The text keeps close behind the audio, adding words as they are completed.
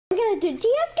do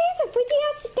DS games and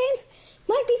 3DS games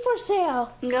might be for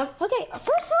sale. Yep. Okay,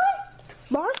 first one,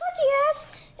 Mario Kart DS.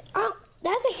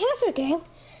 That's a hamster game.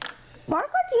 Mario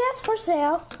Kart DS for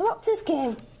sale. How about this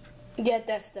game? Yeah,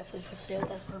 that's definitely for sale.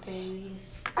 That's for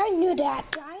babies. I knew that,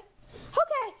 guy.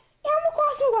 Okay, Animal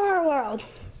Crossing Water World.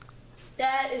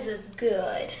 That is a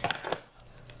good.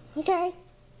 Okay,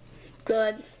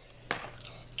 Good.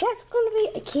 that's gonna be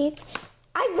a keep.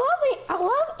 I love it. I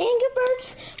love Angry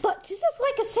Birds, but this is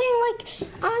like a thing like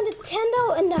on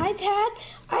Nintendo and iPad.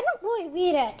 I don't really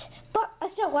read it, but I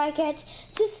still like it.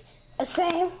 Just the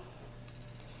same.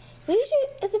 We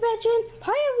should, as a veteran,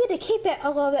 probably need to keep it a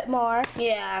little bit more.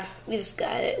 Yeah, we just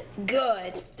got it.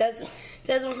 Good. That's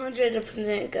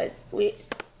 100% good.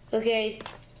 Okay.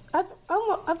 I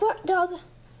bought those.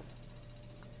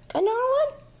 Another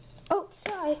one? Oh,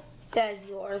 sorry. That is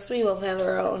yours. We both have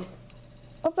our own.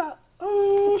 About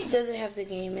Does it have the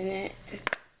game in it?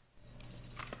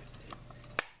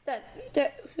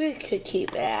 That we could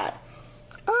keep that.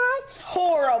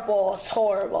 Horrible. It's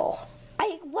horrible.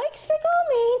 I like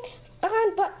Spiggle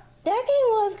but that game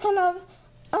was kind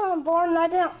of boring. I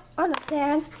didn't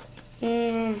understand.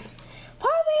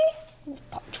 Probably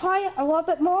try it a little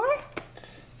bit more.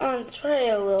 Try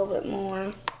it a little bit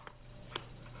more.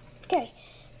 Okay,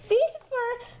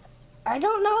 Fever. I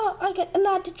don't know. I get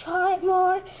not to try it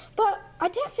more, but I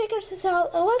did figure this out.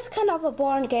 It was kind of a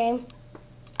boring game,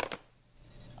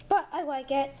 but I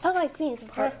like it. I like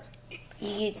Fever.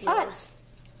 It's yours.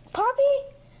 Probably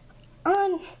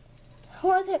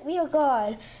was it real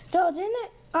good? Though didn't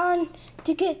it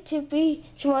to get to be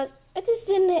was I just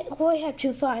didn't really have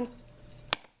too fun.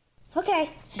 Okay.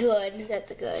 Good.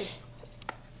 That's a good.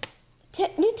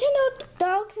 Nintendo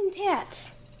Dogs and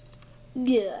Cats.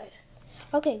 Good.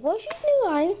 Okay, what's your new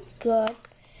line? Good.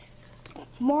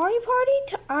 Mario Party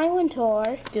to Island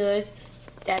Tour. Good.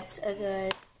 That's a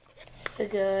good. A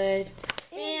good.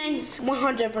 And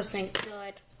 100%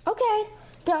 good. Okay,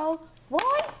 so 1,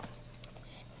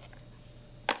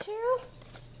 2,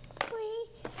 3,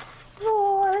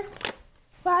 4,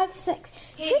 5, 6.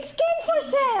 6 games for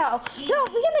sale. No,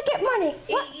 we're gonna get money.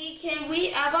 What?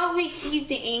 Iggy, how about we keep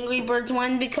the Angry Birds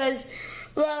one because,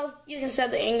 well, you can sell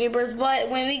the Angry Birds, but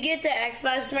when we get the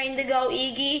Xbox ready to go,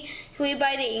 Iggy, can we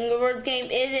buy the Angry Birds game?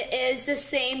 It is the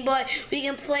same, but we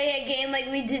can play a game like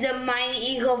we did the Mighty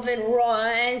Eagle and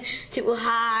Run to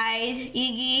hide,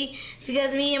 Iggy,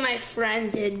 because me and my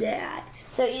friend did that.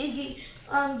 So Iggy,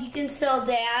 you can sell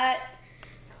that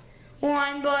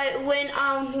one, but when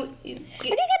You can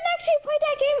actually play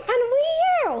that game on Wii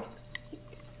U.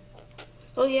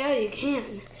 oh yeah, you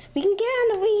can. We can get on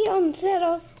the Wii U instead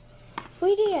of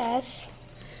 3DS.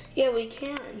 Yeah, we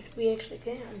can. We actually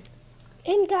can.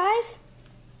 And guys,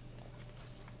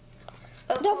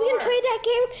 we can trade that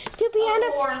game to be on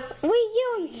the Wii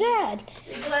U instead.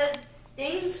 Because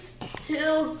thanks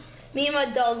to me and my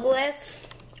Douglas.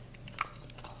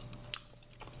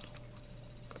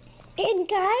 And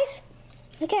guys,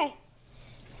 okay,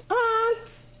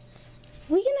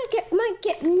 we might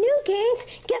get new games.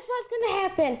 Guess what's gonna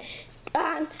happen?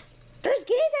 There's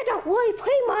games I don't really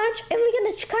play much, and we're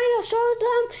gonna kind of show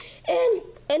them,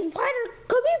 and either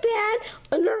could be bad,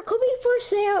 and there could be for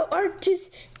sale, or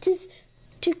just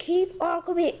to keep, or it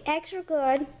could be extra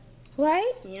good,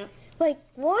 right? Yeah. Like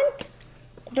one,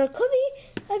 there could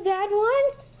be a bad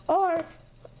one, or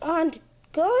on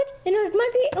good, and there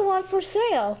might be a one for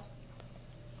sale,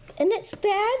 and it's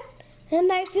bad,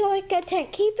 and I feel like I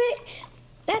can't keep it.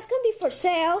 That's gonna be for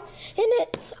sale, and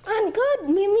it's on good.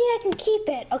 Maybe I can keep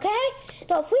it, okay?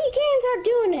 The free games are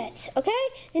doing it, okay?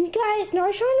 And guys, now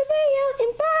showing the video,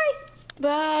 and bye.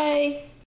 Bye.